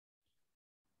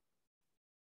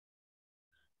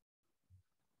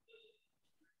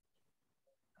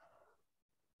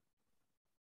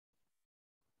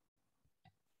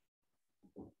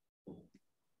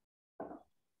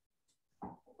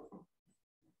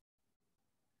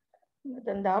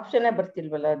ಅದೊಂದು ಆಪ್ಷನ್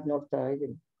ಬರ್ತಿಲ್ವಲ್ಲ, ಅದ್ ನೋಡ್ತಾ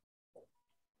ಇದೀನಿ.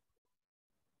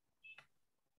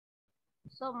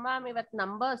 ಸೊ ಮ್ಯಾಮ್ ಇವತ್ತು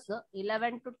ನಂಬರ್ಸ್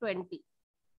 11 to 20.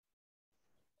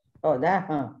 ಹೌದಾ?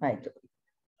 ಹಾ, ಆಯ್ತು.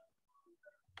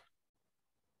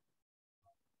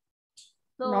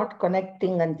 ನಾಟ್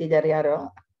ಕನೆಕ್ಟಿಂಗ್ ಅಂತಿದ್ದಾರೆ ಯಾರೋ.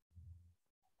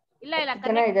 ಇಲ್ಲ ಇಲ್ಲ,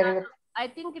 I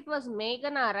think it was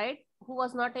Meghana, right, who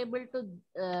was not able to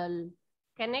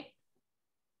connect.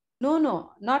 No,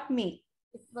 not me.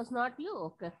 It was not you.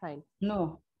 Okay, fine. No,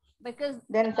 because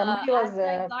then somebody was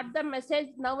I got the message.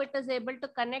 Now it is able to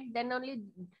connect. Then only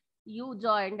you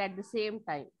joined at the same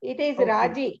time. It is okay.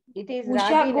 Raji. It is Usha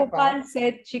Raji Gopal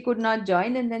said she could not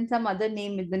join, and then some other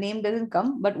name. The name doesn't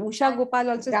come, but Usha Gopal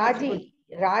also Raji.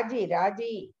 said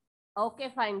Raji. Okay,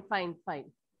 fine.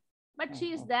 But she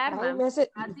is there, ma'am.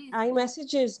 I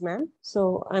messages, ma'am. So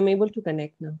I'm able to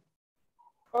connect now.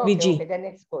 Okay, then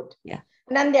it's good. Yeah.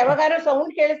 ನಂದು ಯಾವಾಗಾರು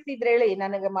sound ಕೇಳಿಸ್ತಿದ್ರೆ ಹೇಳಿ,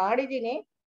 ನನಗೆ ಮಾಡಿದೀನಿ.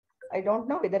 I don't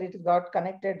know whether it got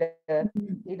connected.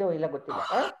 ಇದು ಇಲ್ಲ ಗೊತ್ತಿಲ್ಲ.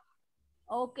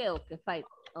 Okay, fine.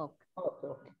 Okay.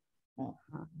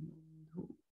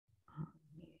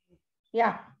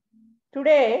 Yeah.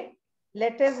 Today,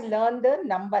 let us learn the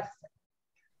numbers.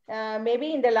 Maybe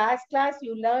in the last class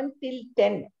you learned till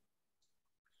 10.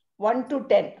 1 to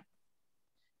 10.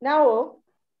 Now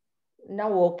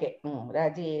okay.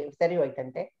 Raji, sari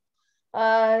hoytante.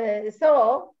 So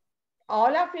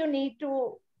all of you need to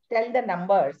tell the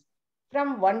numbers from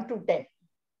 1 to 10.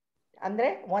 Andre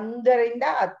 1 ರಿಂದ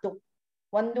 10.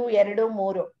 1, 2,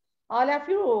 3. All of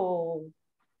you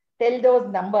tell those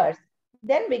numbers.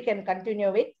 Then we can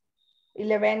continue with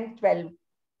 11, 12,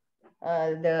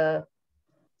 the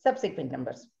subsequent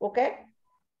numbers. Okay?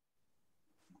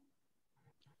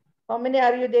 How many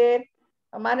are you there?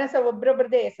 Manasa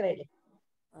ಒಬ್ರೊಬ್ರದೇ ಹೆಸರು ಹೇಳಿ.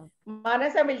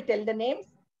 Manasa will tell the names,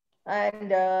 and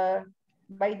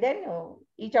by then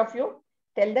each of you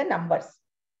tell the numbers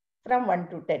from 1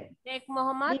 to 10. Sheikh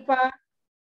Mohammed. Deepa.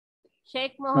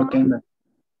 Sheikh Mohammed. Okay, ma'am.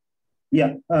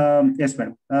 Yeah, yes,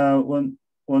 madam.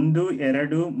 1, 2, 3,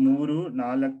 4,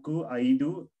 5, 6, 7.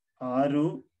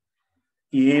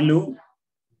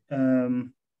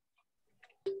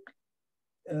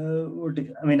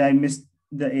 I mean, I missed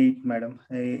the 8, madam.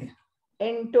 8,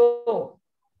 9,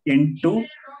 10.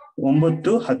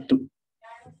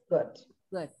 Good.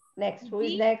 Next, who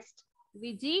is next?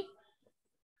 Viji.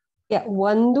 Yeah,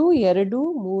 1, 2, 3,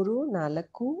 4, 5,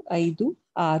 6,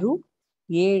 7,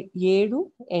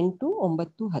 8, 9,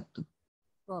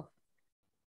 10.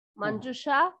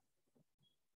 Manjusha.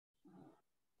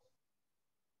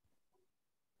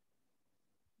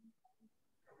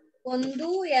 1, 2,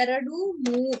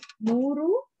 3,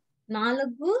 4,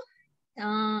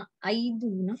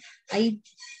 5.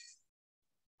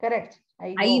 Correct.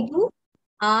 5, 6,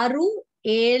 7,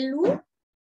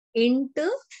 8,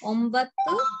 9,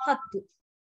 10.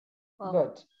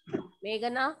 Good.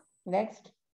 Meghana. Next.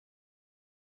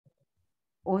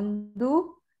 1,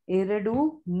 2, 3,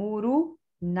 4, 5,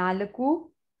 6,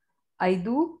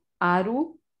 7,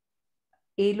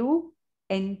 8,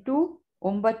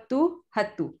 9,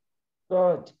 10.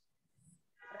 Good.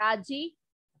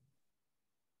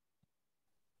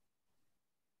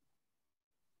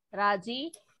 Raji.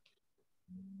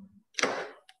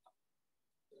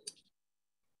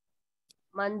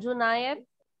 Manju Nayak.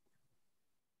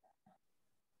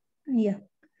 Yeah.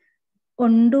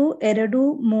 1, 2, 3,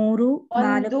 4,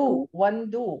 4.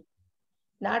 1,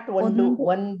 not 1,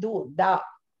 1, da.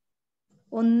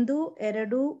 1, 2,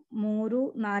 3,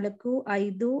 4, 5, 6,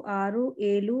 7,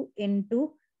 8,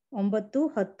 9,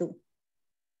 10.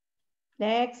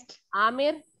 Next.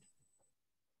 Amir.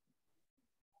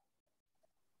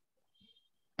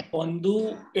 1,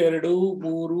 2, 3,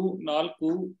 4, 5,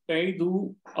 6,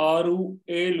 7,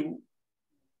 8,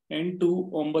 9,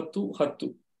 10.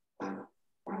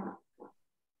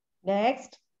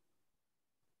 Next.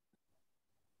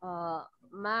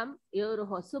 Ma'am, ಇವರು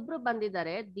ಹೊಸಬ್ರು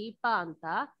ಬಂದಿದ್ದಾರೆ, ದೀಪಾ ಅಂತ.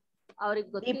 ಅವ್ರಿಗೆ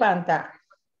ದೀಪಾ ಅಂತ.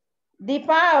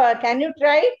 Deepa, can you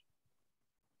try?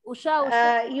 Usha.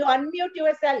 You unmute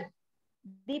yourself.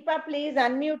 Deepa, please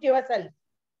unmute yourself.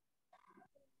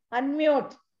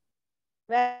 Unmute.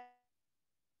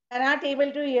 We're not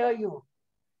able to hear you.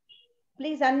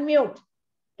 Please unmute.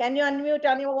 Can you unmute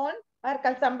on your own, or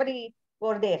call somebody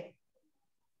over there?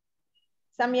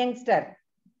 Some youngster.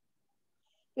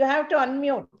 You have to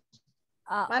unmute.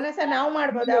 Manasa, now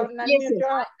madboda. Yes,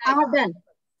 I have done.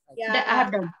 Yeah, I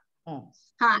have done.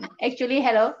 Actually,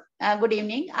 hello. Good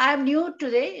evening. I am new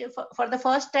today. For the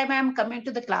first time, I am coming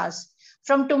to the class.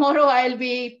 From tomorrow, I will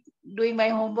be doing my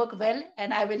homework well, and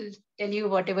I will tell you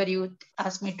whatever you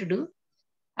ask me to do.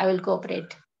 I will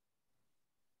cooperate.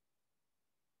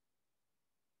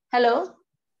 Hello.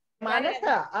 ಮಾನಸ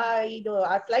ಇದು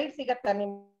ಆ slide ಸಿಗತ್ತಾ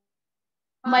ನಿಮ್?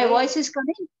 My voice is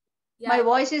coming. Yeah. My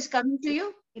voice is coming to you.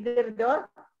 ಇದ್ರದ್ದು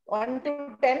 1 to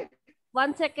 10.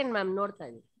 1 second, ma'am. ನೋಡ್ತಾ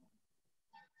ಇದ್ದೀನಿ.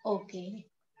 Okay.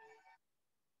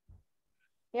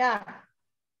 Yeah.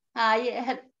 I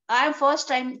am first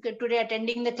time today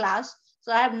attending the class, so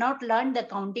I have not learned the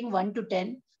counting 1 to 10.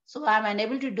 So I am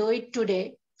unable to do it today.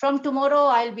 From tomorrow,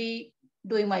 I'll be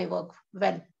doing my work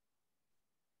well.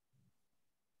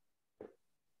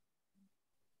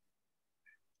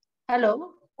 Hello.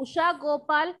 Usha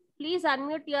Gopal, please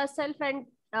unmute yourself and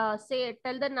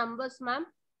tell the numbers, ma'am.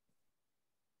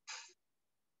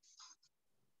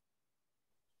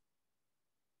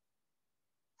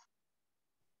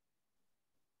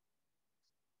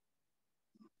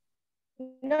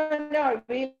 No,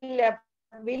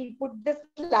 we'll put the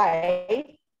slide.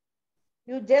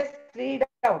 You just read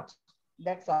out.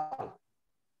 That's all.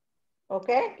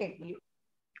 Okay?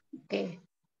 Okay.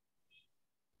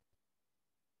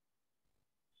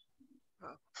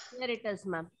 Here it is,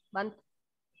 ma'am. 1.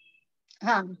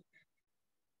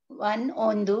 1,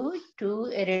 1, 2,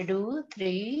 2, 3,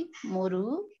 3,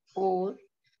 4, 4,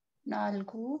 5,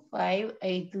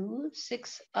 5, 6,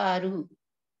 6.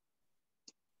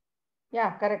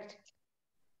 Yeah, correct.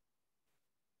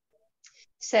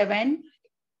 7,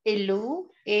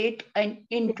 8 and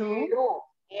into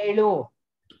 7.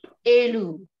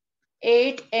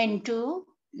 8 and 2,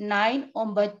 9,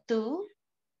 9, 10,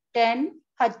 10.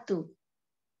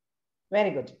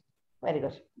 Very good. Very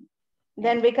good.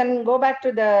 Then we can go back to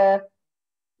the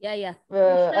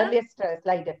earliest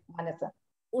slide, Manasa.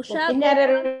 Usha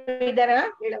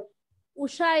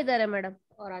Usha idare madam.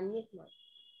 Or unmute ಮಾಡಿ.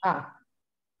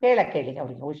 ಹೇಳಕ್ಕೆ ಹೇಳಿ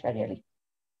ಅವರಿಗೆ. ಉಷಾ ಹೇಳಿ.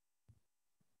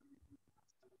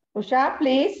 Usha,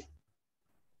 please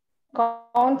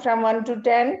count from 1 to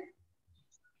 10.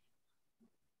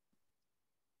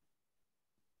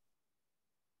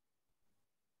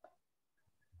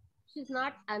 She's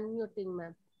not unmuting,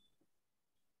 ma'am.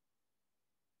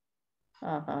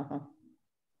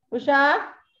 Usha,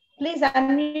 please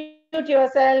unmute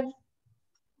yourself.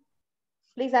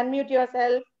 Please unmute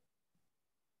yourself.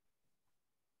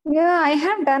 Yeah, I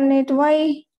have done it. Why?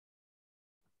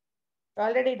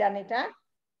 Already done it, huh?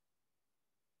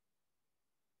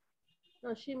 No,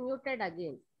 she muted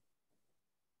again.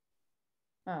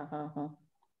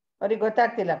 ಅವ್ರಿಗೆ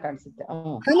ಗೊತ್ತಾಗ್ತಿಲ್ಲ ಕಾಣಿಸುತ್ತೆ.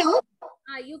 Hello.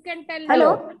 You can tell. Hello.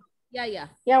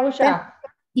 Yeah, Usha.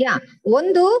 Yeah. 1,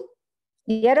 2,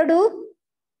 3,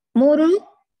 4,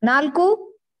 5, 6,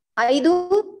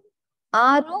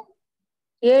 7,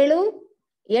 8,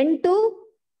 9,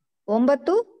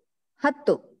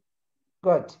 10.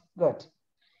 Good.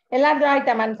 ಎಲ್ಲಾರ್ದು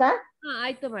ಆಯ್ತಾ ಮನ್ಸ?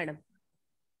 ಆಯ್ತು madam.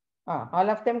 All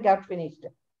of them got finished.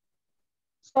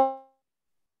 So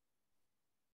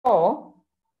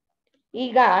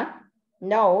ಈಗ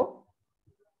now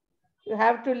you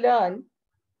have to learn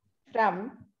from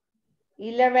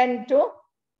 11 to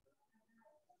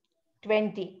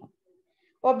 20.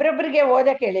 ಒಬ್ರೊಬ್ರಿಗೆ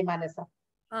ಓದಕ್ಕೆ ಹೇಳಿ ಮಾನಸ.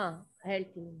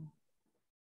 ಹೇಳ್ತೀನಿ.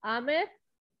 ಆಮೇಲೆ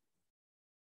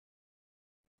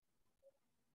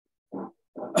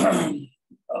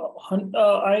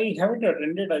I haven't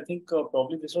attended. I think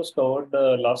probably this was covered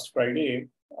last Friday.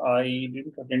 I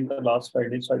didn't attend the last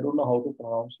Friday, so I don't know how to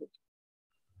pronounce it.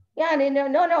 Yeah,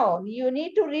 no. You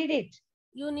need to read it.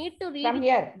 You need to read from it.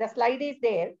 here. The slide is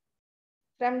there.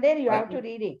 From there, you have to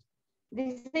read it.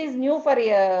 This is new for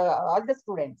all the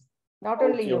students, not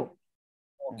only you.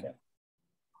 Okay.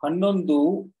 11,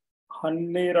 12,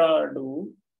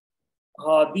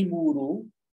 13,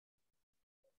 14,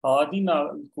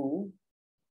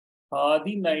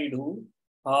 15,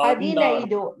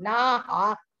 15.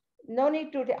 No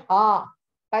need to 15.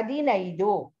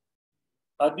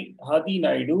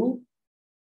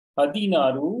 16, 17,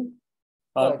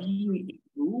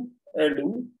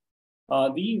 18,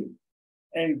 19,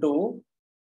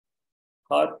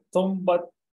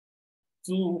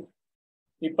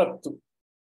 20.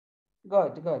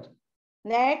 Good.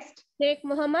 Next. Sheikh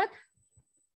Muhammad.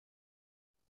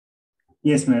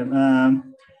 Yes,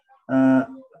 ma'am.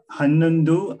 11,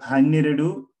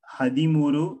 12, 13,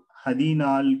 14, 15,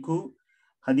 16,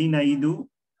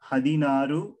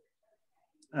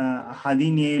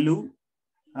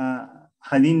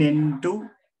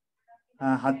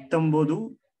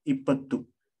 17,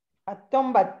 18,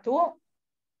 19,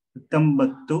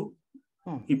 20.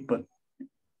 20.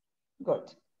 Good.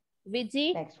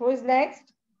 Viji. Next. Who is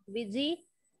next? Viji.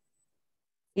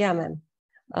 Yeah, ma'am.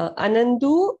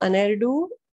 Anandu, Anerdu,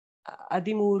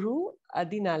 Adimuru,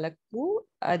 Adinalaku,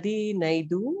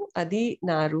 Adinaidu,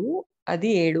 Adinaru,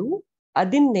 Adiedu,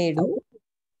 Adinedu,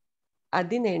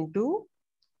 Adinentu,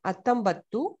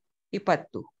 Attambattu,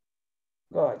 20.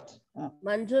 Good.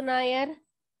 Manju Nayar.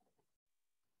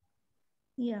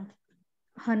 Yeah.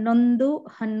 11, 12,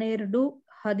 13,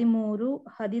 14, 15,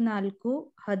 16,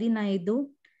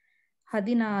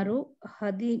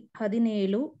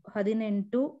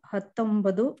 17,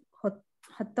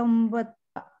 18, 19,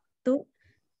 19,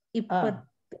 20.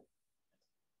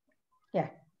 Yeah.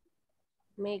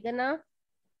 Meghana.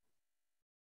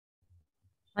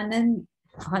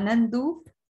 Hanandu,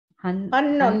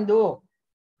 Hannondu.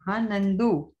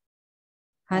 Hanandu,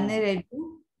 Haneredu,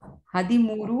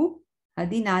 Hadimuru,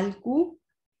 Hadinalku,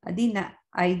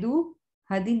 Hadinaidu,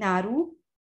 Hadinaru,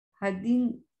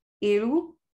 Hadinelu,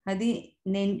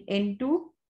 Hadinentu,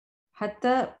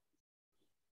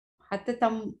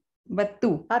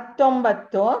 Hattambattu,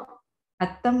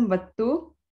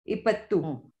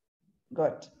 20.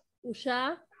 Good.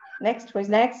 Usha. Next, who is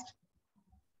next?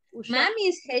 Usha. Ma'am,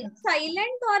 is H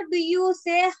silent or do you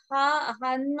say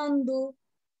Hannondu?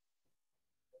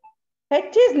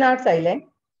 H is not silent.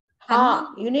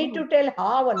 Ha. You need to tell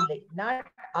ha only, not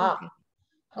ha. Okay.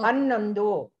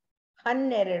 Hannondu,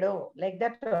 hanneredu, like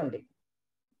that only.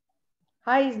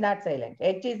 Ha is not silent.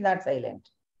 H is not silent.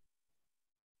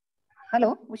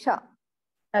 Hello, Usha.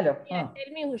 Hello. Yeah,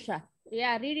 tell me, Usha.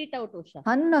 Yeah, read it out, Usha.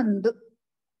 11.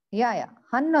 Yeah.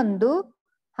 11, 12,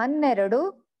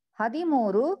 13,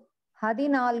 14, 15, 16,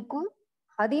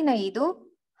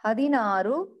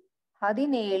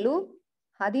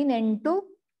 17,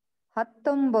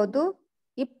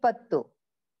 18,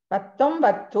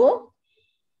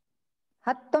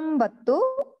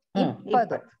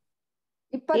 19,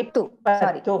 20. 20.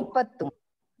 20.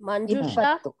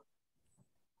 Manjusha.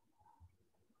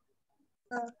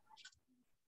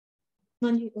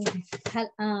 11,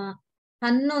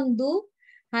 12,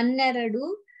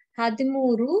 13,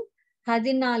 14, 15,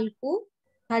 16,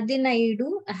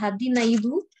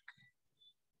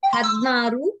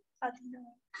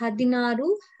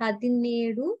 17,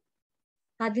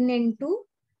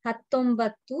 18,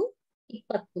 19,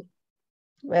 20.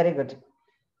 Very good.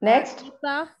 Next.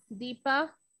 Deepa.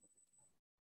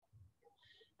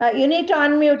 You need to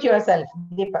unmute yourself,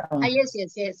 Deepa.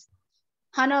 Yes.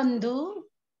 Hanondu,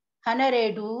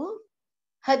 Hanaredu,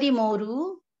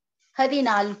 Hadimoru,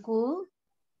 Hadinalku,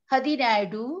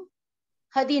 Hadinaidu,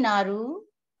 Hadinaru,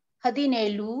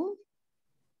 Hadinelu,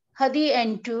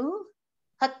 Hadientu,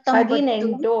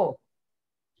 Hattambattu,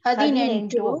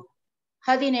 Hadinentu,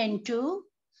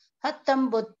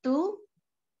 Hattambottu,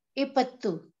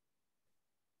 20.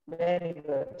 Very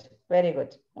good. Very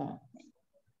good.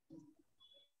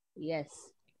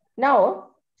 Yes.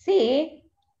 Now, see,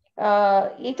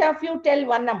 each of you tell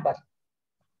one number.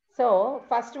 So,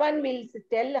 first one will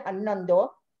tell Hannondu,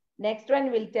 next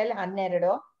one will tell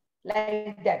Hanneredu,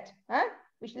 like that. Huh?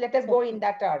 Let us go in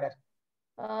that order.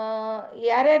 Our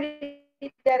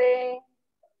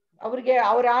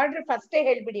order first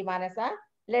helpidi Manasa.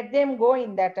 Let them go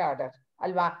in that order.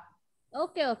 Alva.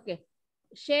 Okay.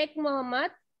 Sheikh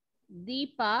Mohammed,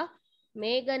 Deepa,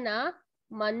 Meghana,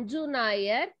 Manju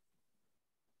Nayar,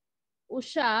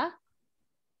 Usha,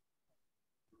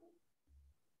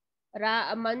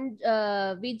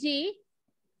 Vijay,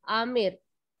 Amir,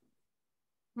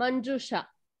 Manjusha.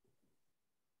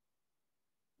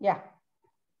 Yeah.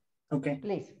 Okay.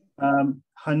 Please.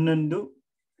 Hannondu.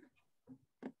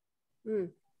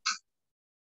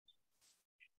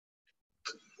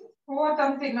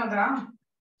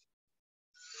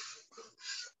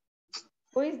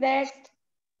 Who is next?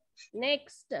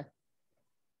 Next.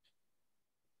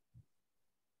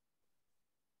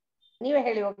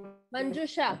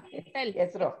 Manjusha, tell.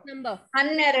 Yes, bro. Number.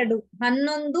 12,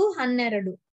 11, 12.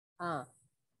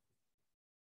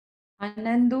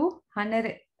 11, 12,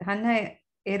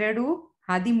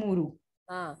 13.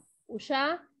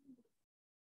 Usha.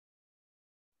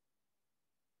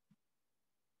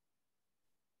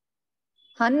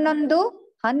 11, 12,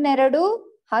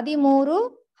 13,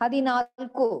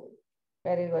 14.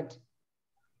 Very good.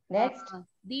 Next.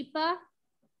 Deepa.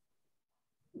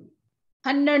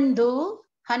 11, 12,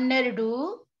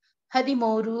 13,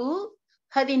 14,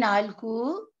 15,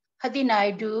 16,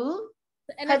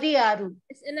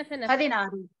 It's enough.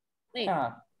 16. Wait.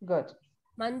 Good.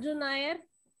 Manju Nayar.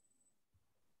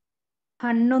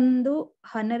 11,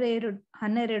 12, 13,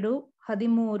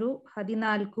 14,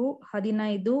 15,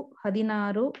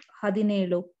 16,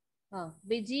 17.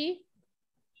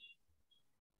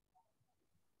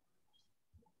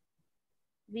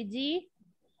 Vijay.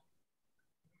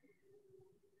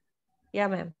 Yeah,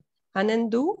 ma'am. 11,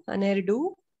 12,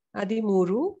 13,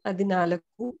 14,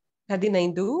 15, 16,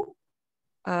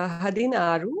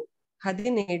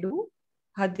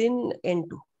 17,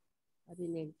 18.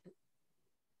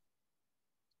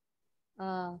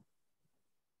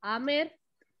 Amir.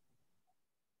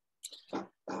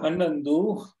 11,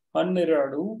 12, 13,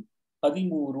 14,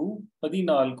 15,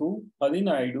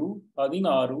 16,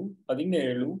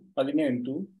 17,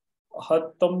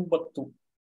 18, 19.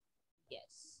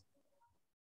 Yes.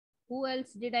 Who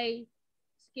else did I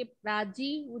skip?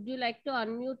 Raji, would you like to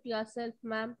unmute yourself,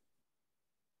 ma'am?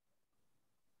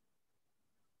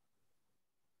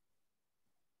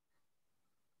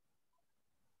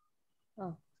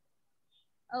 Oh.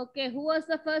 Okay, who was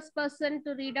the first person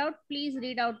to read out? Please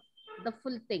read out the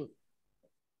full thing.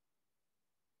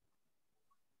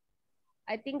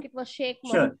 I think it was Sheikh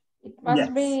Mohammed. Sure. It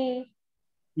must be.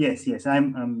 Yes,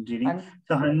 I'm reading.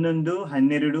 So 11, 12,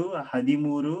 13, 14,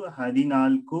 15,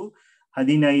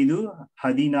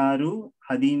 16,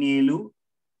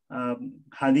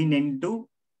 17,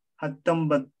 18,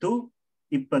 19,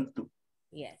 20.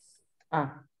 Yes.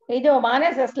 Idu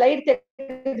Manas slide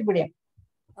ತೆಗೆದುಬಿಡಿ.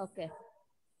 Okay.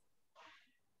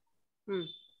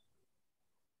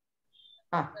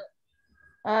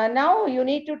 Now you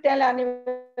need to tell on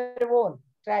your own.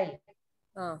 Try.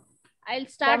 I'll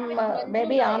start with Manju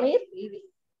maybe Nair. Amir.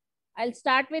 I'll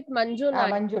start with Manju Nair.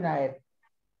 Manju Nair.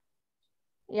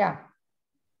 Yeah.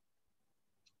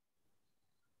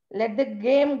 Let the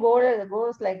game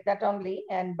goes like that only,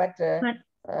 and but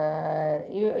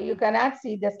you cannot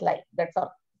see the slide. That's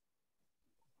all.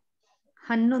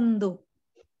 11.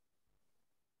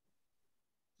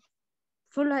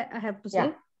 Full I have to say.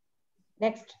 Yeah.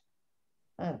 Next.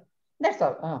 That's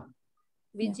all.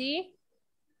 Viji.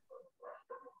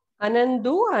 11,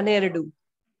 12.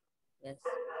 Yes.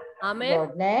 Amir.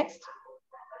 Good. Next.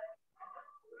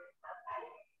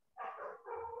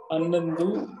 11.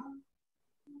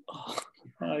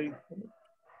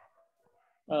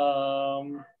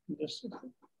 Just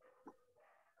 12.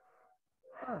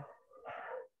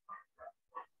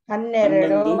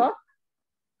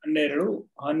 12,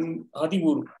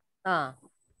 13.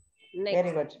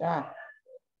 Very good.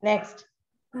 Next.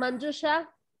 Manjusha.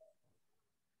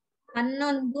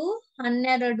 11, 12,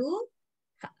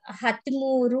 13,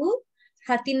 14,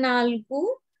 15.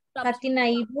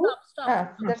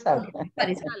 That's all.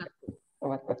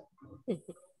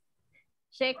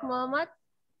 Sheikh Mohammed.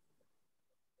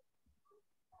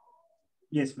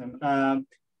 Yes, ma'am.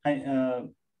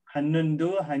 11,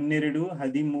 12,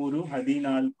 13, 14,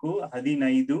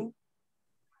 15,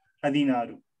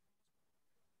 16.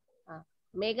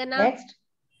 Meghana. Next.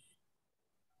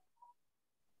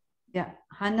 Yeah.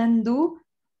 11, 12,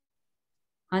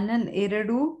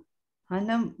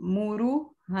 13,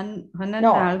 14, 15.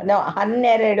 No, 12,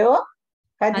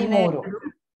 13.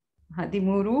 13,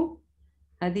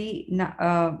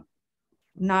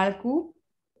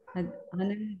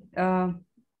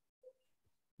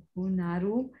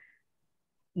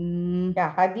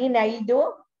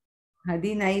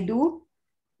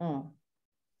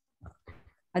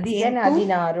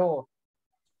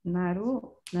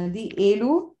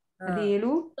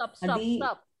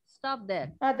 Stop there.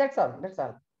 That's all.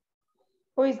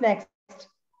 Who is next?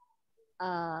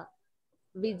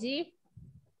 Viji.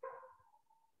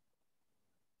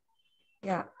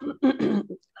 Yeah.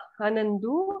 11,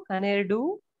 12,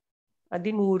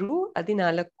 13, 14,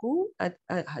 19.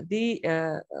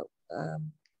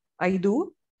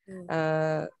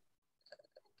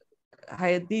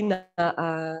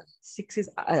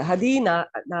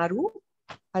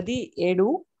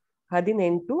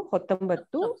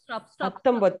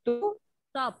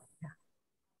 Stop.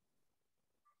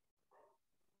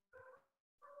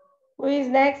 Who is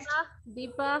next?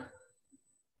 Deepa.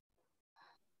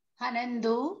 11.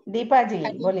 Deepa ji,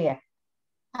 boliye.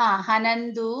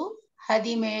 11,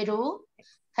 17,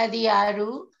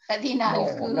 16,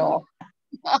 14. No.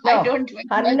 I don't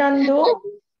remember. 11, 12,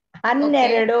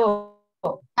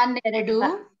 12,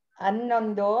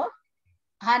 11,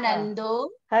 11,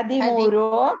 13, 13,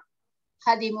 14,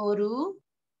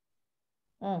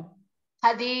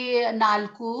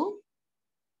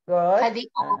 good. 16,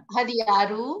 15,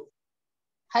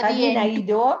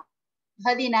 15,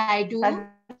 15, 16,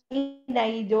 16,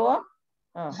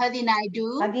 16,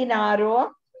 17, 17,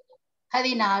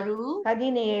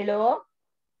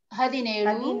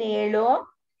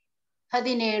 18,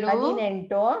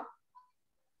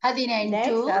 18,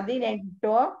 next 18, 18,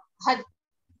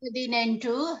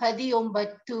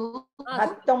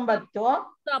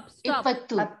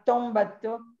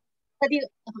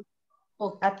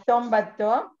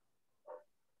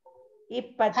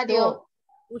 19, 20.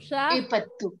 Usha.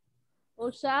 20.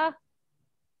 Usha.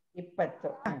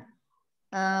 20.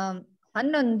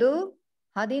 11, 12,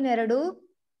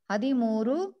 13,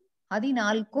 14,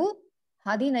 15,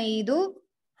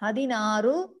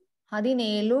 16,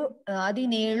 17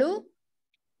 18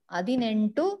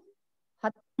 18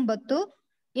 19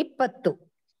 20.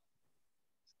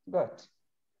 Good.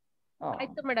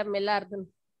 ಆಯ್ತು madam ಎಲ್ಲಾರ್ದು.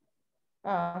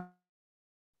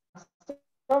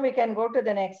 So we can go to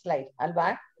the next slide. Alba.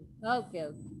 Okay,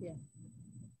 okay. Yeah.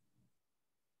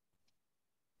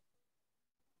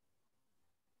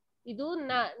 ಇದು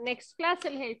next class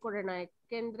ಅಲ್ಲಿ ಹೇಳ್ಕೊಡೋಣ,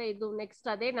 ಯಾಕೆಂದ್ರೆ ಇದು next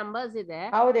ಅದೇ numbers ಇದೆ.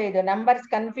 ಹೌದು, ಇದು ನಂಬರ್ಸ್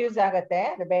ಕನ್ಫ್ಯೂಸ್ ಆಗತ್ತೆ,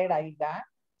 ಅದು ಬೇಡ ಈಗ,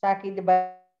 ಸಾಕಿದ್ದು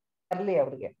ಬರ್ಲಿ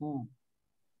ಅವ್ರಿಗೆ.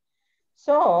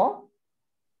 So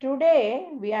today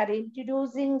we are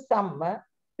introducing some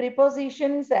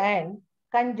prepositions and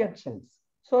conjunctions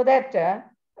so that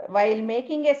while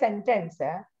making a sentence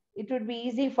it would be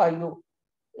easy for you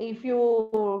if you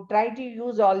try to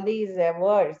use all these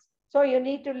words. So you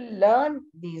need to learn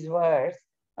these words.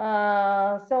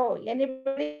 So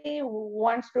anybody who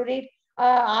wants to read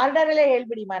order alle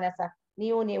helbidi Manasa,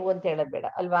 ನೀವು ಅಂತ ಹೇಳೋದು ಬೇಡ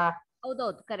ಅಲ್ವಾ?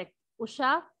 ಹೌದೌದು, correct.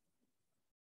 Usha.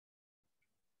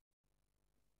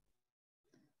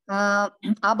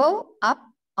 above, up,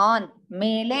 on,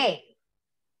 ಮೇಲೆ.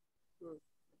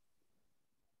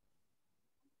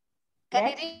 Can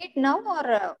I read now or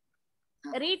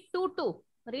read 2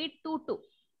 read 2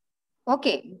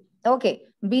 Okay, okay.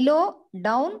 Below,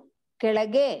 down,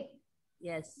 ಕೆಳಗೆ.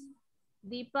 Yes.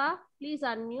 Deepa, please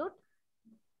unmute.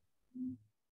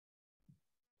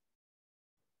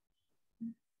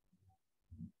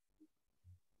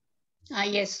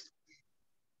 Yes.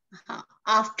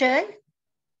 After,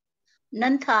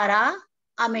 ನಂತರ,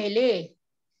 ಆಮೇಲೆ,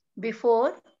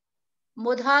 before,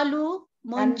 ಮೊದಲು,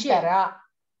 ಮುಂಚೆ.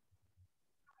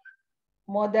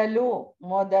 ಮೊದಲು,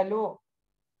 ಮೊದಲು.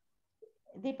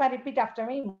 Deepa, repeat after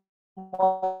me.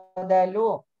 ಮೊದಲು.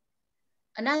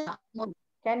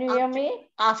 Can you hear me?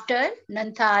 After,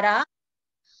 ನಂತರ.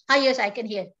 Yes, I can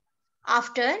hear.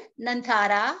 After,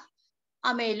 ನಂತರ,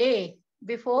 ಆಮೇಲೆ,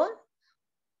 before,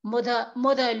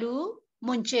 ಮೊದಲು,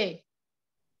 ಮುಂಚೆ.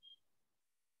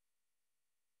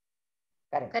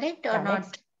 Correct or not?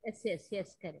 Yes,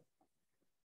 correct.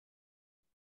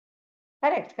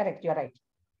 Correct, you're right.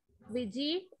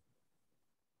 Viji.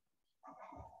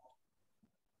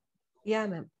 Yeah,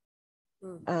 ma'am.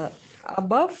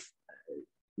 Above,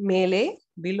 ಮೇಲೆ,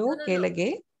 below, ಕೆಳಗೆ.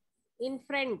 In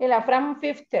front. ಇಲ್ಲ, from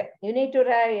 5th. You need to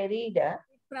read.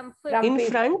 From in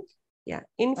front. Yeah,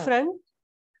 in front.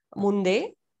 ಮುಂದೆ.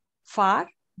 far,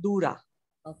 ದೂರ.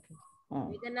 Okay.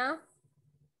 Vedana.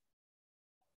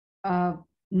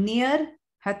 Near,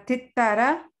 ಹತ್ತಿರ,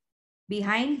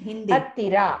 behind, ಹಿಂದೆ.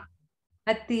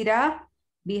 ಹತ್ತಿರ,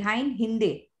 behind,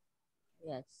 ಹಿಂದೆ.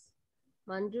 Yes.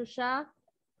 Manjusha.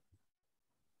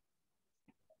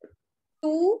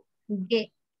 To, ಗೆ.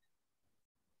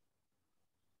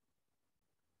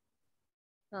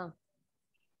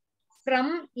 From,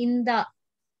 ಇಂದ.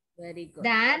 Very good.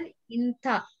 Than, ಇಂಥ.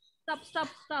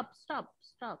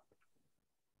 Stop.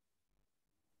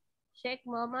 Sheikh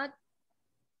Mohammed.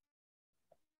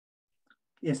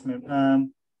 Yes, ma'am.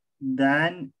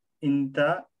 Than, ಇಂಥ,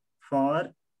 for,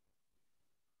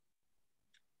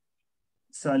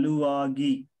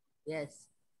 ಸಲುವಾಗಿ. Yes.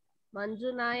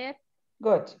 Manju Nayak.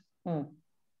 Good.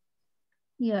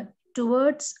 Yeah,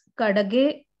 towards, ಕಡೆಗೆ,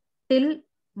 till,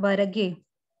 ವರೆಗೆ.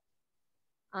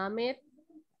 Amir.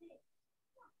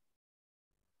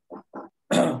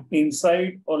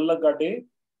 Inside, ಒಳಗಡೆ,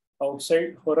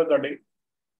 outside, ಹೊರಗಡೆ.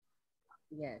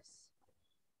 Yes.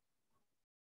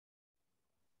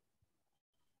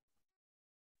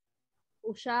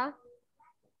 Usha.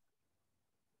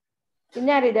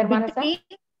 ಇನ್ಯಾರಿದ್ದಾರೆ ಮಾನಸ?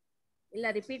 ಇಲ್ಲ,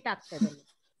 ರಿಪೀಟ್ ಆಗ್ತದೆ.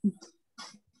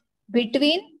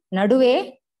 Between, ನಡುವೆ.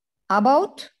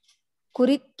 About,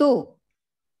 ಕುರಿತು.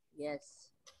 Yes.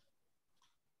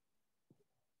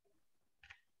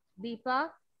 Deepa.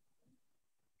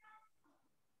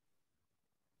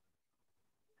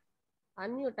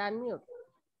 Unmute.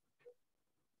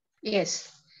 Yes.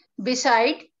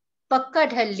 Beside,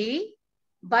 ಪಕ್ಕದಲ್ಲಿ,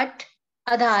 but,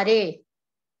 ಆಧಾರೆ.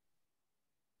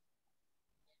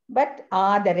 But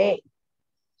ಆದರೆ.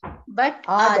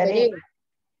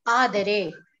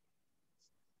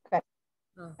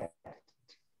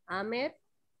 Amir.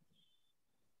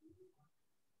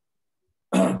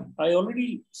 I already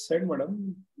said, madam.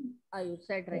 You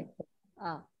said right.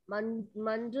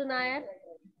 Manju Nair.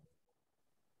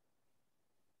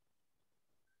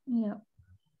 Yeah.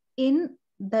 In,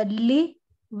 ದಲ್ಲಿ,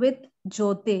 with,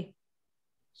 ಜೊತೆ.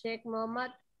 Sheikh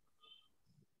Mohammed.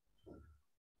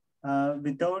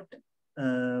 Without,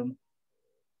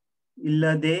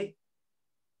 ಇಲ್ಲದೆ,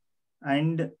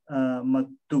 and,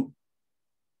 ಮತ್ತು.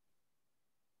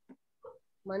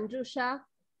 Manjusha.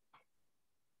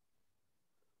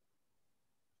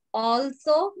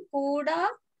 Also, ಕೂಡ,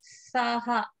 ಸಹ.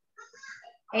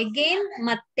 again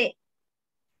ಮತ್ತೆ.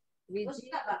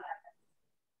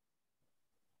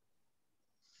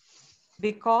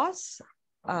 Because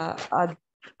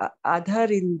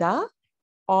ಅದರಿಂದ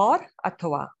or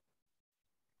ಅಥವಾ.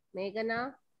 ಮೇಘನಾ,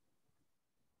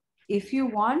 If you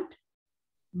want,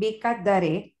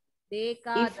 ಬೇಕಾದರೆ. If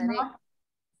ಬೇಕಾದರೆ. not,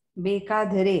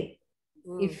 ಬೇಕಾದರೆ.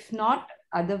 If not,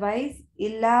 otherwise,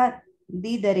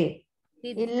 ಇಲ್ಲದಿದ್ದರೆ.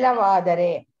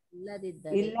 ಇಲ್ಲವಾದರೆ.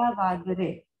 ಇಲ್ಲದಿದ್ದರೆ.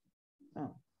 ಇಲ್ಲವಾದರೆ.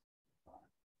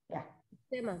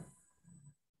 ಅಷ್ಟೇ ಮ್ಯಾಮ್.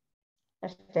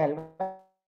 ಅಷ್ಟೇ ಅಲ್ವಾ?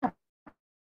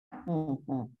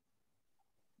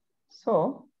 ಸೊ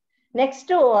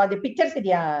ನೆಕ್ಸ್ಟ್ ಅದು ಪಿಕ್ಚರ್ಸ್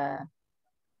ಇದೆಯಾ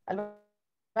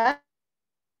ಅಲ್ವಾ?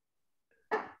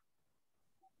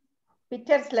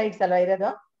 ಪಿಕ್ಚರ್ ಸ್ಲೈಡ್ಸ್ ಅಲ್ವಾ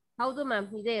ಇರೋದು? ಹೌದು ಮ್ಯಾಮ್,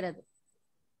 ಇದೇ ಇರೋದು.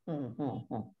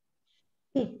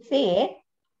 See,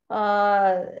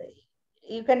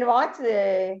 you can watch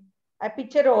a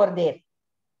picture over there.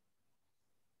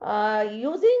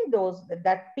 Using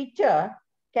that picture,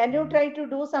 can you try to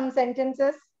do some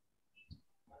sentences?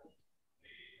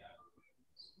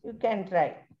 You can try.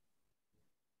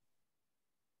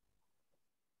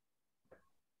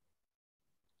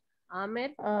 Amir,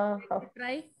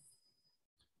 try.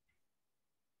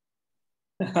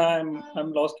 I'm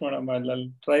lost, madam. I'll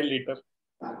try later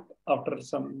after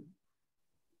some.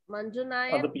 Manju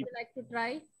Nayak, would you like to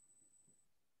try?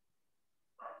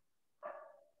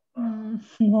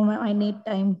 No, ma'am, I need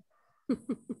time.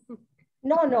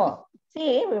 No.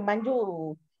 See, Manju,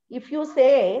 if you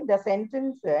say the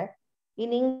sentence in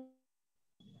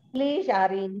English or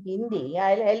in Hindi,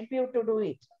 I'll help you to do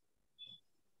it.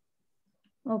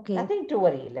 Okay. Nothing to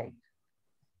worry, like.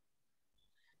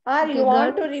 Or you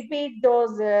want to repeat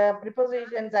those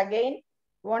prepositions again?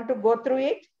 You want to go through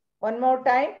it one more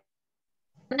time?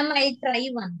 Ma'am, I try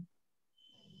one.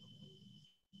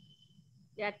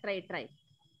 Yeah, try.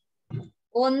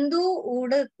 ಒಂದು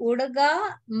ಹುಡುಗ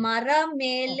ಮರ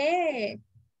ಮೇಲೆ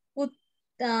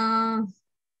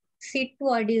ಸಿಟ್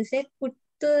what you say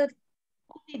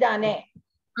ಕೂತಿದ್ದಾನೆ.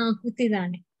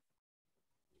 ಕೂತಿದ್ದಾನೆ.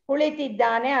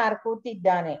 ಕುಳಿತಿದ್ದಾನೆ or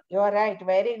ಕೂತಿದ್ದಾನೆ. You are right.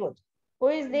 Very good. Who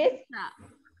is this?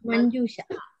 Manjusha.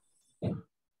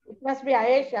 It must be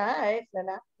Ayesha. Ayesha.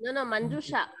 No,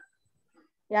 Manjusha.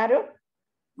 Yaru?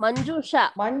 Manjusha.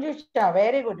 Manjusha.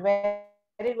 Very good.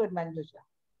 Very good, Manjusha.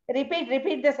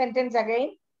 Repeat the sentence again.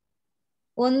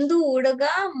 ಒಂದು ಹುಡುಗ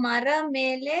ಮರ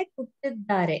ಮೇಲೆ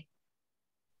ಕೂತಿದ್ದಾರೆ.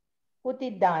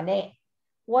 ಕೂತಿದ್ದಾನೆ.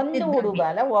 ಒಂದು ಹುಡುಗ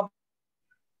ಅಲ್ಲ,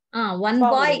 one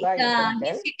boy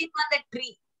sitting on the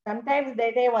tree. Sometimes they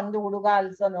say ಒಂದು ಹುಡುಗ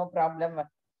also, no problem.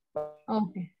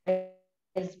 Okay.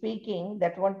 Speaking,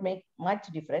 that won't make much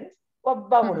difference.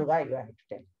 ಒಬ್ಬ ಹುಡುಗ, you have to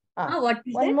tell. What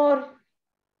is one it? more.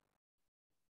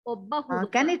 ಒಬ್ಬ ಹುಡುಗ.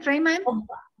 Can I try, ma'am?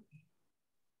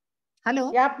 Hello.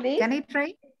 Yeah, please. Can I try?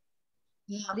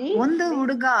 Please. ಒಂದು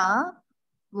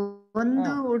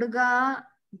ಹುಡುಗ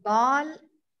ball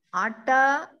ಆಟ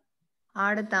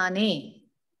ಆಡ್ತಾನೆ.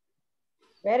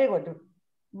 Very good.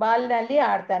 Ball ನಲ್ಲಿ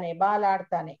ಆಡ್ತಾನೆ. ಬಾಲ್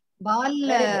ಆಡ್ತಾನೆ. ಬಾಲ್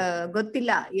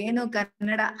ಗೊತ್ತಿಲ್ಲ ಏನು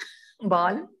ಕನ್ನಡ.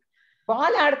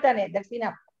 ಬಾಲ್ ಆಡ್ತಾನೆ. That's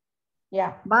enough. ಯಾ,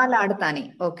 ಬಾಲ್ ಆಡ್ತಾನೆ.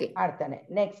 ಓಕೆ, ಆಡ್ತಾನೆ.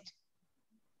 Next.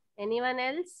 Anyone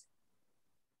else?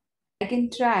 I can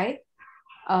try.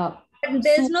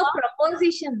 There's no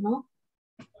preposition, no?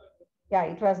 Yeah,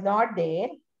 it was not there.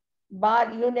 Ball,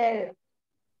 you know.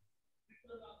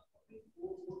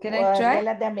 Can I try?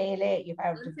 ನೆಲದ ಮೇಲೆ, you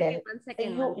have to tell. One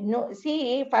second. See,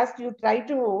 first you try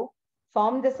to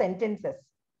form the sentences.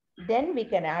 Then we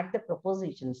can add the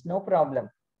prepositions. No problem.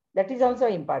 That is also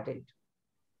important.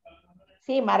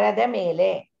 See, marada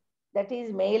mele. That is,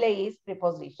 mele is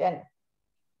preposition.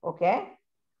 Okay.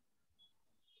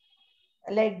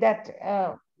 Like that.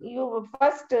 You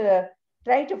first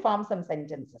try to form some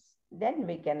sentences. Then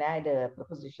we can add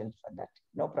prepositions for that.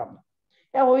 No problem.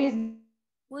 Now, who is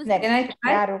next? Can I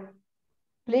try? Yaru.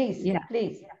 Please, Yeah.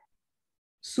 please.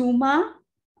 Suma,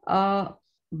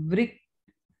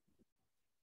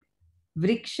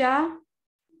 vriksha,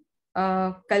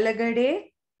 kalagade,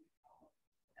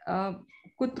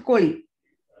 kutkoli.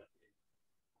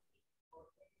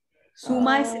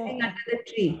 Suma is sitting under the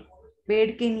tree.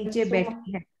 पेड़ के नीचे बैठी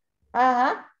है.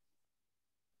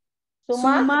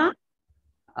 Suma,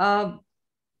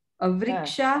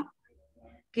 vriksha,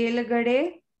 kelagade,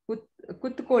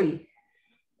 kutkoli.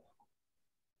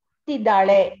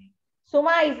 Tidale.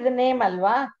 Suma is the name,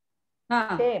 alva?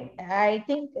 Same. I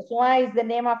think Suma is the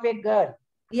name of a girl.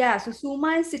 Yeah, so Suma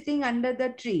is sitting under the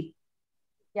tree.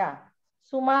 Yeah.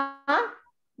 Suma,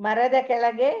 marada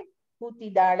kelage,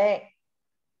 ಕೂತಿದ್ದಾಳೆ.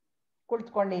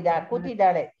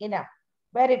 ಕೂತಿದ್ದಾಳೆ. Enough.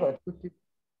 Very good.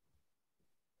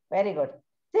 Very good.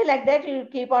 See, like that you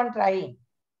keep on trying.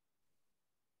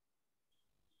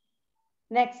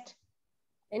 Next.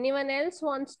 Anyone else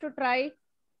wants to try?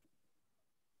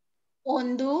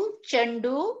 ಒಂದು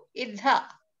ಚೆಂಡು ಇದ್ದ.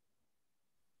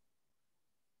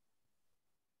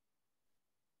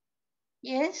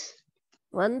 Yes.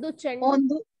 ಒಂದು ಚೆಂಡು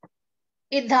ಒಂದು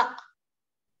ಇದ್ದ.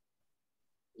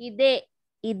 ಇದೆ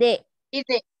ಇದೆ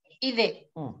ಇದೆ ಇದೆ.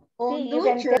 ಒಂದು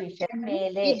ಚೆಂಡು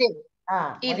ಮೇಲೆ. ಇದೆ.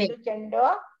 ಇದೆ. ಒಂದು ಚೆಂಡು.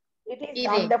 It is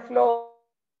ಇದೆ. on the floor.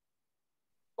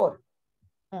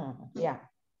 Yeah.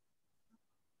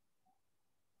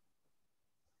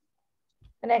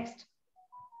 Next.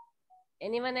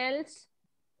 Anyone else?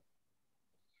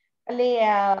 ಅಲ್ಲಿ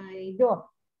ಇದು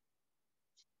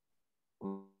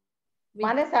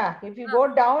Manasa, if you go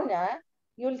down,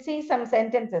 you'll see some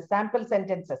sentences, sample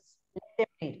sentences. Let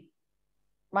them read.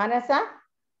 Manasa?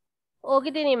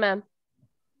 ಹೋಗಿದ್ದೀನಿ ma'am.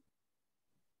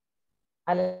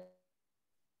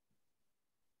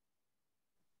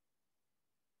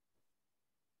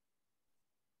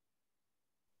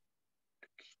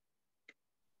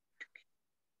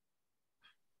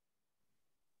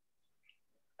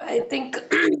 I think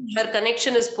her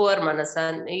connection is poor, Manasa.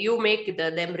 You make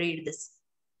them read this.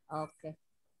 Okay.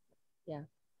 Yeah.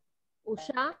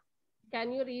 Usha, can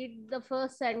you read the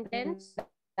first sentence?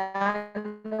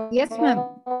 Yes, ma'am.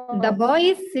 The boy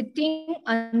is sitting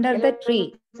under the tree.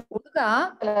 ಹುಡುಗ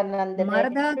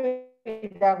ಮರದ.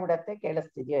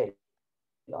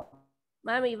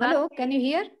 Ma'am, Hello, can you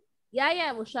hear?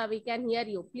 Yeah, Usha, we can hear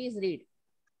you. Please read.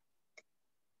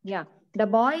 Yeah. The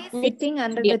boy is sitting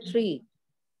under the tree.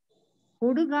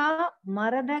 ಹುಡುಗ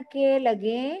ಮರದ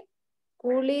ಕೆಳಗೆ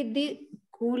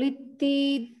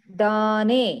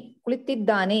ಕುಳಿತಿದ್ದಾನೆ.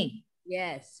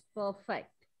 Yes,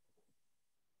 perfect.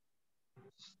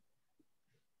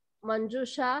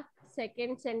 Manjusha,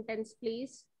 second sentence,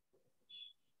 please.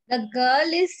 The girl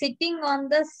is sitting on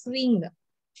the swing.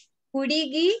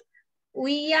 ಹುಡುಗಿ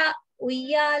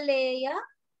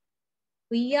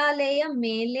ಉಯ್ಯಾಲೆಯ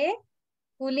ಮೇಲೆ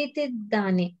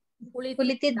ಕುಳಿತಿದ್ದಾಳೆ.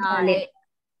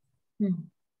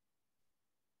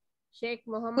 Sheikh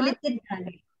Mohammed.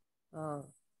 ಕುಳಿತಿದ್ದಾಳೆ.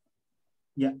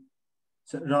 Yeah.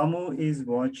 So Ramu is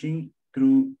watching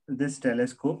through this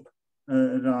telescope.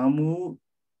 Ramu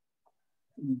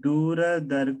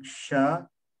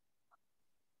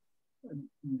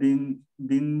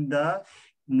ದೂರದರ್ಶನದಿಂದ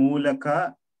ಮೂಲಕ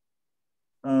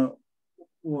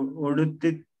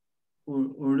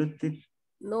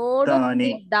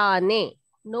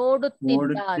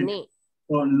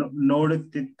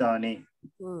ನೋಡುತ್ತಿದ್ದಾನೆ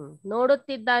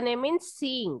means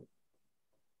seeing.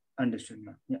 Understood,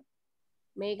 ma'am. Yeah.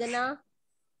 Meghana.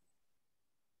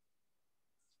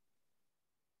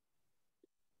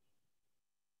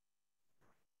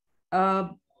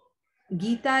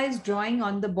 Geeta is drawing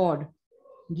on the board.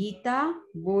 Geeta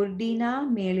ಬೋರ್ಡಿನ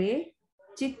ಮೇಲೆ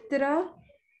ಚಿತ್ರ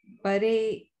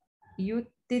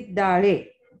ಬರೆಯುತ್ತಿದ್ದಾಳೆ.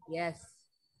 Yes.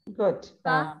 Good.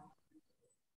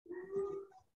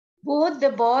 Both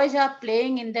the boys are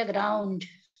playing in the ground.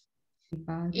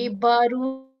 ಇಬ್ಬರು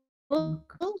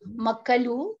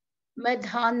ಮಕ್ಕಳು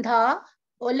ಮೈದಾನದ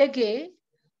ಒಳಗೆ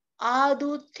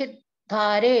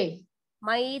ಆಡುತ್ತಿದ್ದಾರೆ.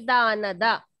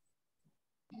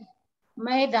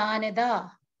 मैदानदा.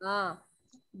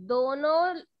 दोनों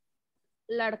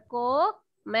लड़कों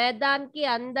मैदान के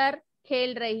अंदर खेल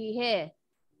रही है.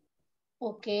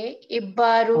 ओके.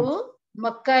 इब्बारू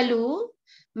मक्कलू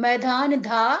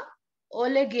मैदानದ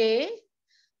ಒಳಗೆ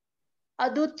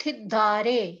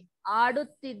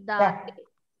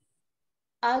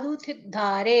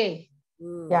ಆಡುತ್ತಿದ್ದಾರೆ.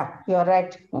 Yeah, you're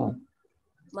right.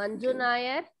 Manju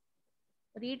Nair,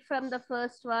 read from the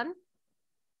first one.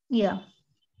 Yeah.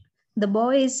 The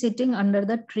boy is sitting under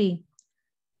the tree.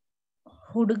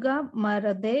 ಹುಡುಗ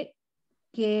ಮರದ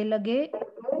ಕೆಳಗೆ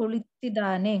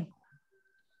ಕುಳಿತಿದ್ದಾನೆ.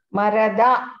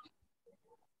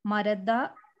 ಮರದ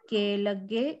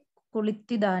ಕೆಳಗೆ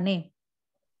ಕುಳಿತಿದ್ದಾನೆ.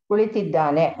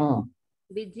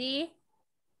 Viji.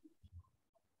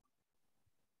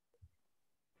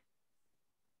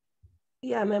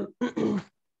 Yeah, ma'am.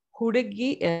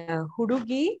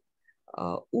 ಹುಡುಗಿ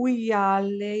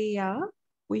ಉಯ್ಯಾಲೆಯ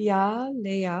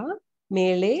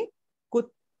ಮೇಲೆ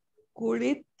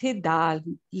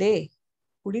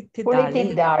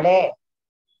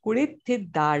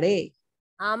ಕುಳಿತಿದ್ದಾಳೆ.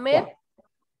 Amir.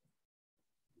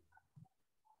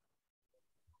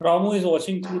 Ramu is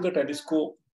watching through the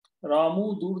telescope. Ramu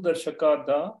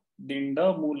ದೂರದರ್ಶಕದಿಂದ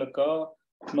ಮೂಲಕ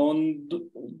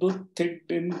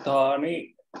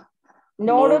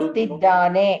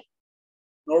ನೋಡುತ್ತಿದ್ದಾನೆ.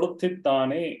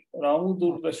 ರಾಮು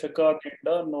ದೂರದರ್ಶಕದಿಂದ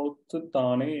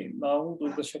ನೋಡುತ್ತಿದ್ದಾನೆ. ನಾವು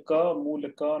ದೂರದರ್ಶಕ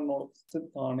ಮೂಲಕ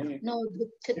ನೋಡುತ್ತಿದ್ದಾನೆ.